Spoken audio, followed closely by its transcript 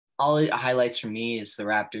all it highlights for me is the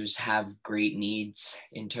Raptors have great needs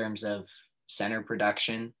in terms of center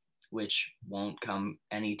production, which won't come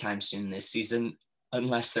anytime soon this season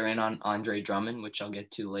unless they're in on Andre Drummond, which I'll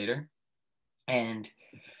get to later. And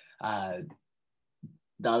uh,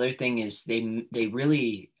 the other thing is they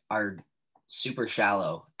really are super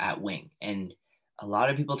shallow at wing. And a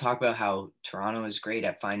lot of people talk about how Toronto is great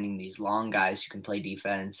at finding these long guys who can play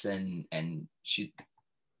defense and shoot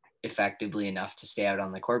effectively enough to stay out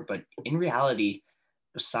on the court. But in reality,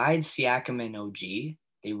 besides Siakam and OG,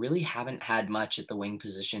 they really haven't had much at the wing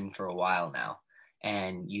position for a while now.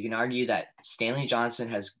 And you can argue that Stanley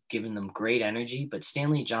Johnson has given them great energy, but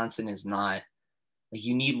Stanley Johnson is not like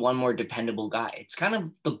you need one more dependable guy. It's kind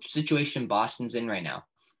of the situation Boston's in right now.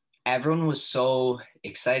 Everyone was so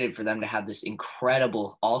excited for them to have this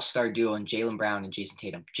incredible all-star duo in Jaylen Brown and Jason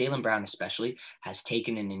Tatum. Jaylen Brown especially has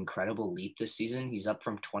taken an incredible leap this season. He's up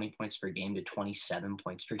from 20 points per game to 27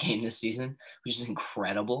 points per game this season, which is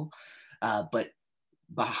incredible. But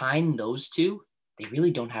behind those two, they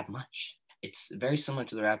really don't have much. It's very similar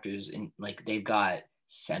to the Raptors. In like they've got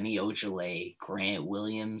Semi Ojeleye, Grant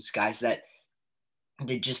Williams, guys that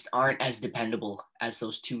they just aren't as dependable as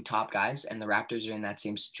those two top guys, and the Raptors are in that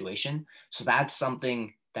same situation. So that's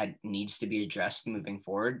something that needs to be addressed moving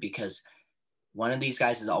forward because one of these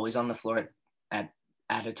guys is always on the floor at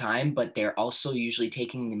a time, but they're also usually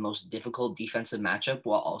taking the most difficult defensive matchup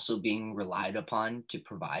while also being relied upon to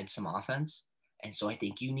provide some offense. And so I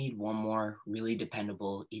think you need one more really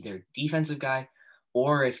dependable either defensive guy,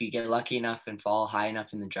 or if you get lucky enough and fall high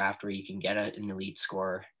enough in the draft where you can get an elite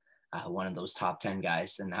scorer, one of those top 10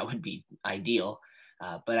 guys, then that would be ideal.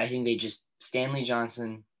 But I think Stanley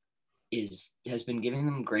Johnson has been giving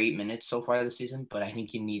them great minutes so far this season, but I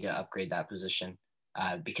think you need to upgrade that position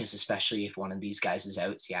because especially if one of these guys is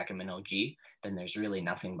out, Siakam and OG, then there's really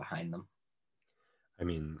nothing behind them. I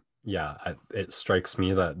mean, yeah, it strikes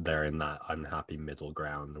me that they're in that unhappy middle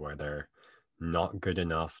ground where they're not good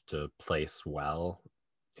enough to place well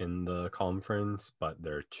in the conference, but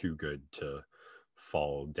they're too good to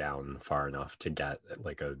fall down far enough to get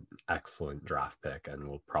like a excellent draft pick and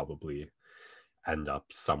will probably end up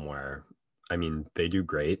somewhere. I mean, they do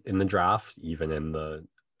great in the draft, even in the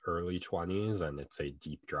early 20s, and it's a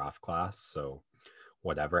deep draft class. So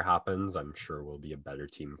whatever happens, I'm sure we'll be a better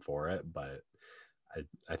team for it. But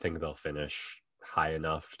I think they'll finish high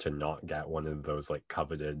enough to not get one of those like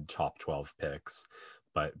coveted top 12 picks,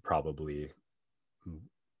 but probably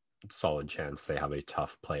solid chance they have a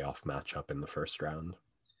tough playoff matchup in the first round.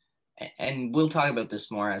 And we'll talk about this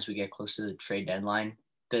more as we get close to the trade deadline.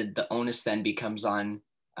 The onus then becomes on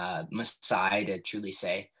Masai to truly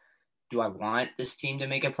say, do I want this team to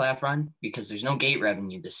make a playoff run? Because there's no gate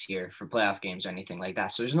revenue this year for playoff games or anything like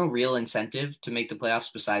that. So there's no real incentive to make the playoffs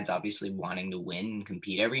besides obviously wanting to win and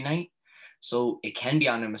compete every night. So it can be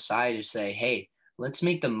on a Masai to say, hey, let's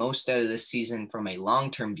make the most out of this season from a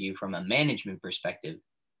long-term view, from a management perspective.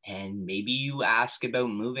 And maybe you ask about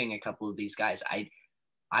moving a couple of these guys. I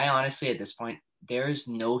honestly, at this point, there is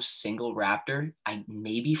no single Raptor.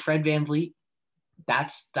 Maybe Fred VanVleet.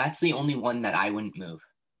 That's the only one that I wouldn't move.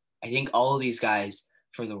 I think all of these guys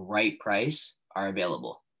for the right price are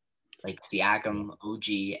available. Like Siakam,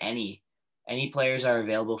 OG, any players are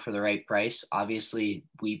available for the right price. Obviously,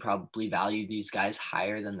 we probably value these guys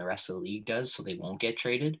higher than the rest of the league does, so they won't get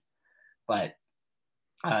traded. But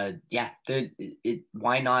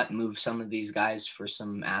why not move some of these guys for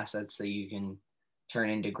some assets that you can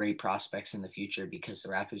turn into great prospects in the future? Because the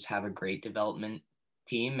Raptors have a great development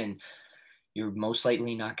team, and you're most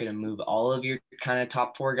likely not going to move all of your kind of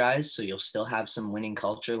top four guys. So you'll still have some winning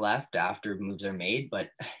culture left after moves are made. But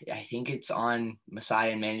I think it's on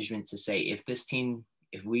Masai and management to say, if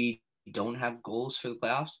we don't have goals for the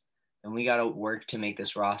playoffs, then we got to work to make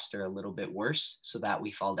this roster a little bit worse so that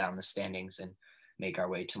we fall down the standings and make our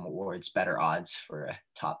way towards better odds for a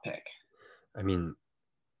top pick. I mean,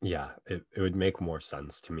 yeah, it would make more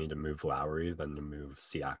sense to me to move Lowry than to move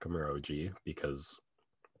Siakam or OG because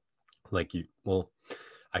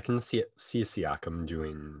I can see Siakam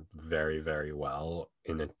doing very, very well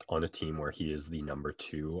on a team where he is the number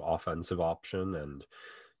 2 offensive option and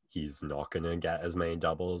he's not going to get as many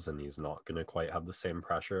doubles and he's not going to quite have the same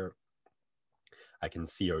pressure. I can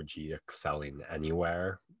see OG excelling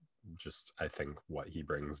anywhere. Just, I think what he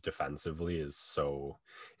brings defensively is so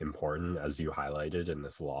important, as you highlighted in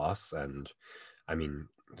this loss. And I mean,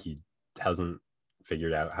 he hasn't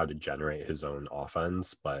figured out how to generate his own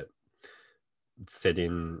offense, but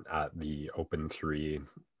sitting at the open 3,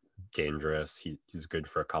 dangerous. He's good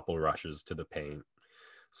for a couple rushes to the paint.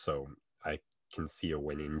 So I can see a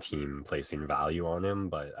winning team placing value on him,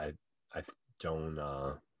 but I don't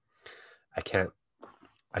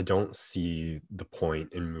I don't see the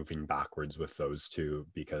point in moving backwards with those two,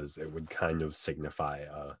 because it would kind of signify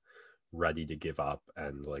a ready to give up,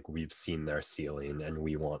 and like we've seen their ceiling and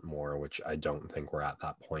we want more, which I don't think we're at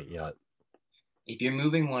that point yet. If you're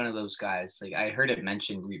moving one of those guys, like I heard it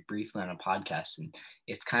mentioned briefly on a podcast, and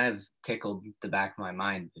it's kind of tickled the back of my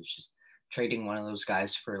mind. It's just trading one of those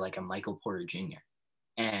guys for like a Michael Porter Jr.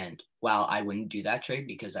 And while I wouldn't do that trade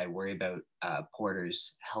because I worry about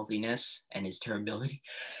Porter's healthiness and his durability,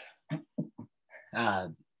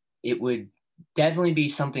 it would definitely be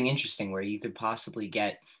something interesting where you could possibly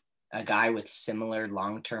get a guy with similar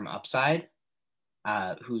long-term upside,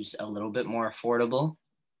 who's a little bit more affordable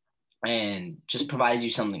and just provides you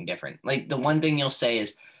something different. Like the one thing you'll say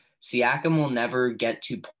is Siakam will never get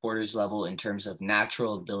to Porter's level in terms of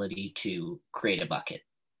natural ability to create a bucket,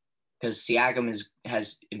 because Siakam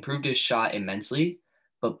has improved his shot immensely,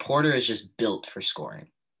 but Porter is just built for scoring.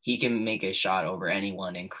 He can make a shot over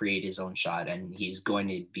anyone and create his own shot, and he's going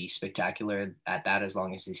to be spectacular at that as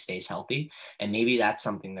long as he stays healthy. And maybe that's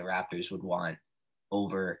something the Raptors would want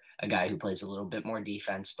over a guy who plays a little bit more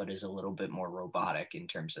defense, but is a little bit more robotic in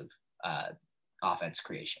terms of offense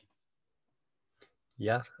creation.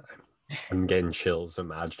 Yeah, I'm getting chills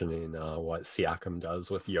imagining what Siakam does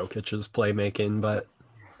with Jokic's playmaking, but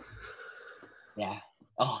yeah,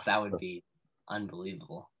 oh, that would be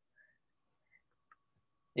unbelievable.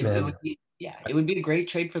 It would be, yeah, it would be a great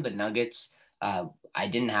trade for the Nuggets. I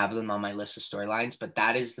didn't have them on my list of storylines, but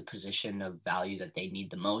that is the position of value that they need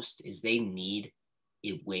the most. Is they need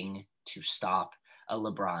a wing to stop a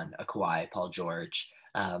LeBron, a Kawhi, Paul George,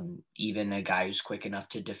 even a guy who's quick enough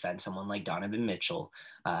to defend someone like Donovan Mitchell,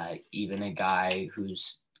 even a guy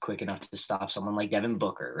who's quick enough to stop someone like Devin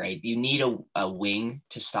Booker, right? You need a wing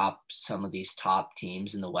to stop some of these top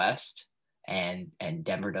teams in the West, and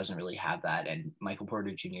Denver doesn't really have that, and Michael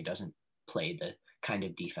Porter Jr. doesn't play the kind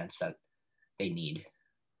of defense that they need.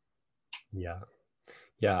 Yeah,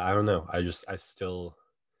 I don't know.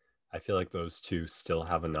 I feel like those two still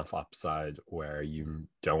have enough upside where you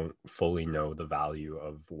don't fully know the value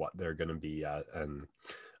of what they're going to be at, and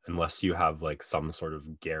unless you have like some sort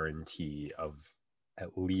of guarantee of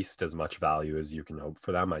at least as much value as you can hope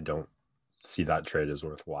for them, I don't see that trade as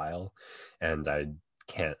worthwhile, and I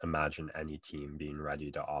can't imagine any team being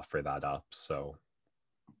ready to offer that up. So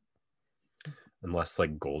unless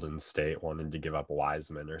like Golden State wanted to give up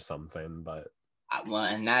Wiseman or something, but well,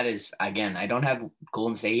 and that is, again, I don't have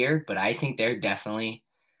Golden State here, but I think they're definitely,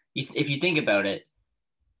 if you think about it,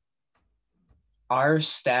 are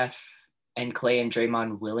Steph and Clay and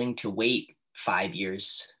Draymond willing to wait 5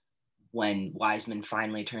 years when Wiseman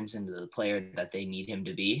finally turns into the player that they need him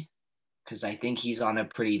to be? Because I think he's on a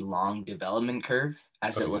pretty long development curve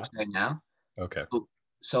as it looks right now. Okay.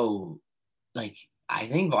 So, like, I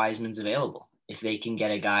think Wiseman's available if they can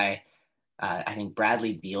get a guy. I think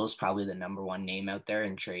Bradley Beal is probably the number one name out there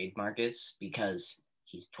in trade markets because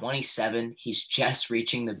he's 27. He's just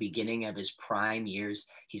reaching the beginning of his prime years.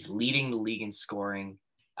 He's leading the league in scoring.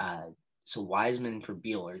 So Wiseman for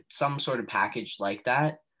Beal or some sort of package like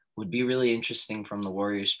that would be really interesting from the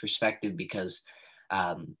Warriors' perspective because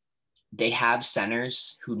they have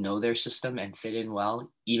centers who know their system and fit in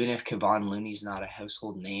well. Even if Kevon Looney's not a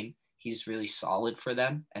household name, he's really solid for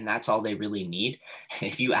them, and that's all they really need.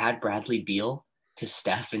 And if you add Bradley Beal to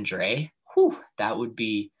Steph and Dre, that would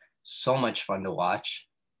be so much fun to watch.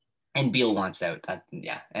 And Beal wants out.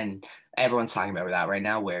 And everyone's talking about that right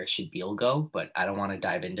now. Where should Beal go? But I don't want to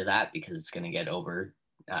dive into that because it's going to get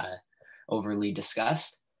overly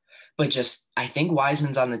discussed. But just I think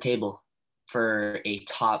Wiseman's on the table for a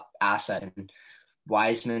top asset, and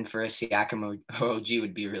Wiseman for a Siakam OG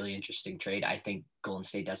would be a really interesting trade. I think Golden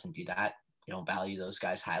State doesn't do that. They don't value those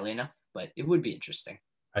guys highly enough, but it would be interesting.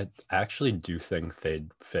 I actually do think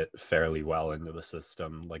they'd fit fairly well into the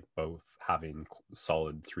system, like both having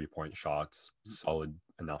solid 3-point shots, solid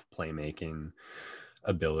enough playmaking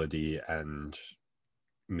ability, and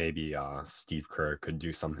maybe Steve Kerr could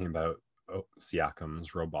do something about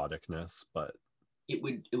Siakam's roboticness, but it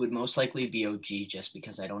would most likely be OG just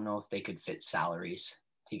because I don't know if they could fit salaries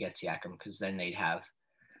to get Siakam because then they'd have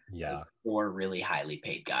like 4 really highly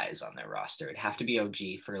paid guys on their roster. It'd have to be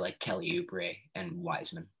OG for like Kelly Oubre and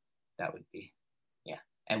Wiseman. That would be, yeah.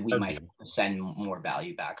 And we might send more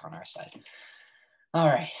value back on our side. All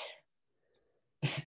right.